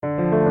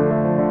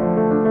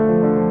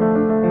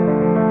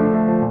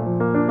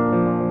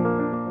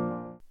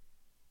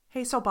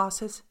Hey, Soul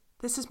Bosses.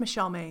 This is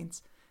Michelle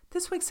Maines.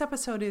 This week's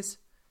episode is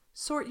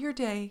Sort Your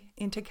Day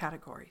into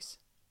Categories.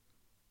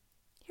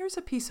 Here's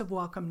a piece of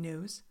welcome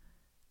news.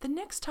 The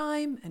next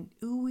time an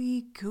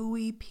ooey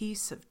gooey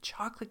piece of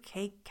chocolate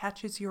cake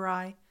catches your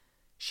eye,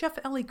 Chef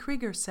Ellie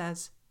Krieger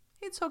says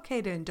it's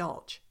okay to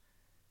indulge.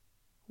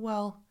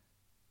 Well,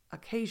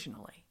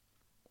 occasionally.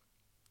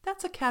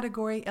 That's a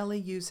category Ellie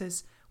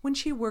uses when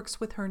she works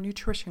with her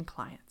nutrition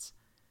clients.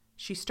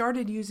 She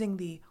started using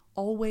the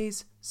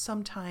always,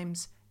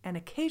 sometimes, and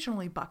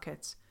occasionally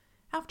buckets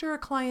after a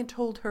client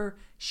told her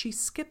she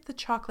skipped the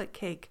chocolate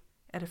cake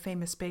at a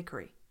famous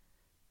bakery.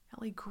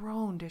 Ellie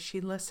groaned as she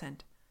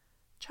listened.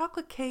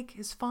 Chocolate cake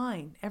is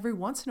fine every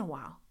once in a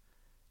while.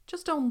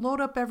 Just don't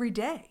load up every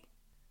day.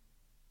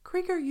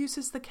 Krieger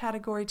uses the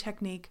category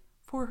technique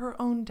for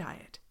her own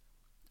diet.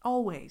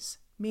 Always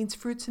means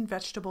fruits and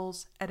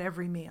vegetables at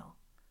every meal.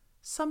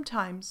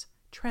 Sometimes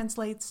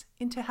translates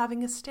into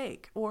having a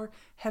steak or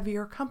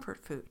heavier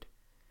comfort food.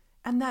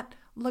 And that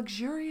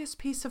luxurious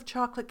piece of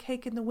chocolate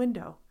cake in the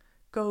window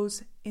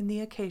goes in the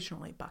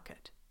occasionally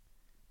bucket.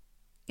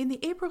 In the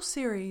April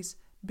series,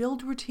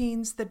 Build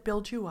Routines That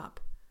Build You Up,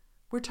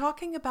 we're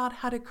talking about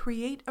how to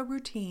create a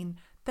routine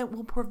that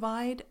will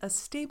provide a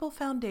stable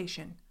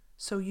foundation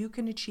so you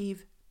can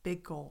achieve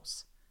big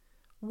goals.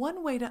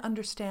 One way to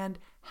understand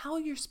how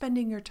you're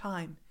spending your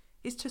time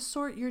is to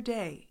sort your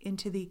day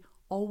into the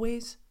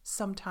always,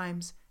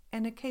 sometimes,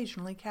 and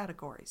occasionally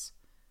categories.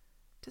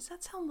 Does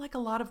that sound like a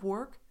lot of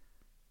work?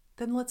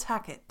 Then let's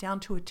hack it down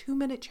to a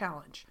 2-minute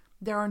challenge.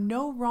 There are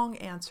no wrong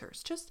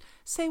answers. Just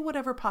say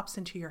whatever pops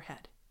into your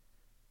head.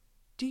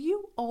 Do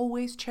you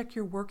always check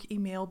your work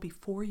email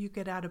before you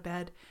get out of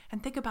bed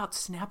and think about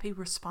snappy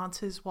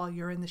responses while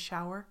you're in the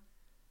shower?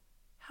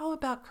 How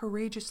about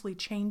courageously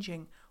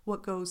changing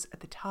what goes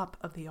at the top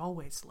of the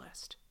always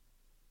list?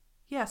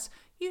 Yes,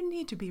 you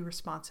need to be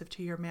responsive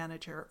to your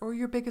manager or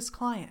your biggest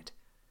client,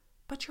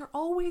 but your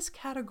always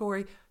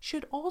category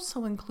should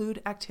also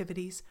include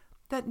activities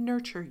that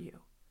nurture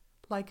you,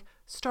 like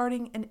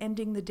starting and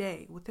ending the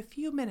day with a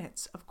few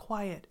minutes of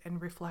quiet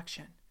and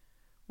reflection,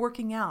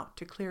 working out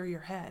to clear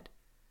your head,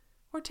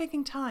 or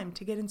taking time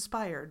to get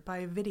inspired by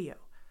a video,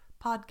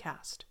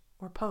 podcast,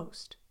 or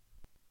post.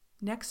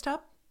 Next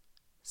up,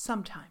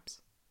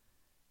 sometimes.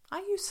 I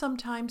use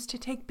sometimes to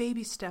take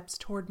baby steps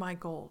toward my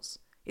goals.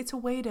 It's a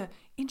way to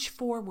inch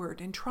forward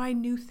and try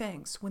new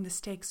things when the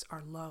stakes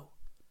are low.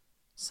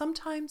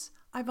 Sometimes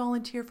I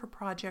volunteer for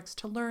projects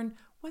to learn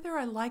whether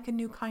I like a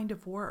new kind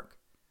of work.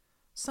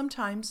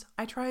 Sometimes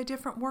I try a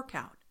different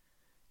workout.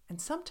 And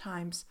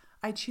sometimes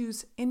I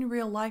choose in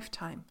real life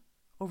time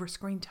over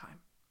screen time.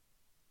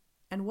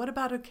 And what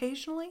about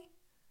occasionally?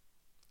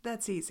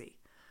 That's easy.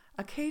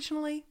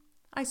 Occasionally,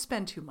 I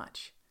spend too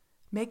much,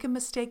 make a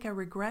mistake I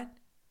regret,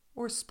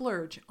 or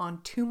splurge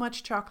on too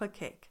much chocolate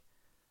cake.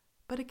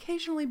 But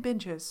occasionally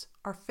binges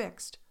are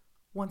fixed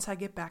once I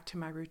get back to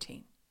my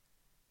routine.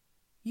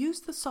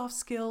 Use the soft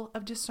skill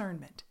of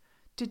discernment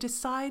to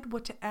decide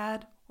what to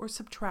add or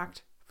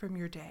subtract from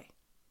your day.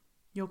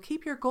 You'll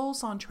keep your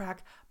goals on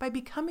track by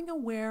becoming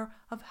aware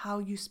of how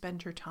you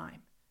spend your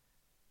time.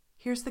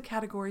 Here's the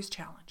categories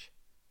challenge.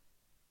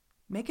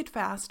 Make it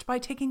fast by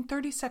taking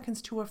 30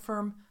 seconds to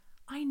affirm,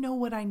 I know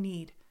what I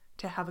need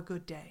to have a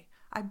good day.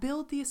 I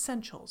build the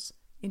essentials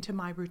into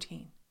my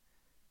routine.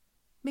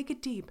 Make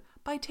it deep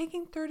by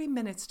taking 30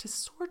 minutes to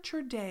sort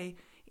your day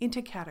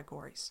into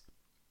categories.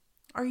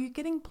 Are you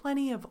getting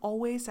plenty of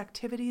always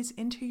activities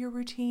into your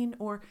routine,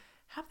 or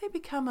have they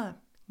become a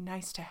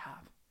nice to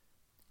have?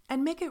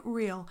 And make it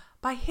real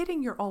by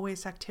hitting your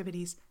always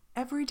activities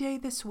every day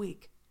this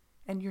week,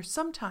 and your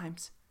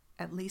sometimes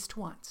at least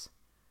once.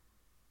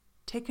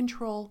 Take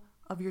control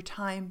of your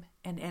time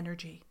and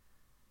energy.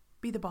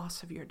 Be the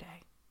boss of your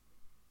day.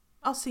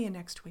 I'll see you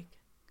next week.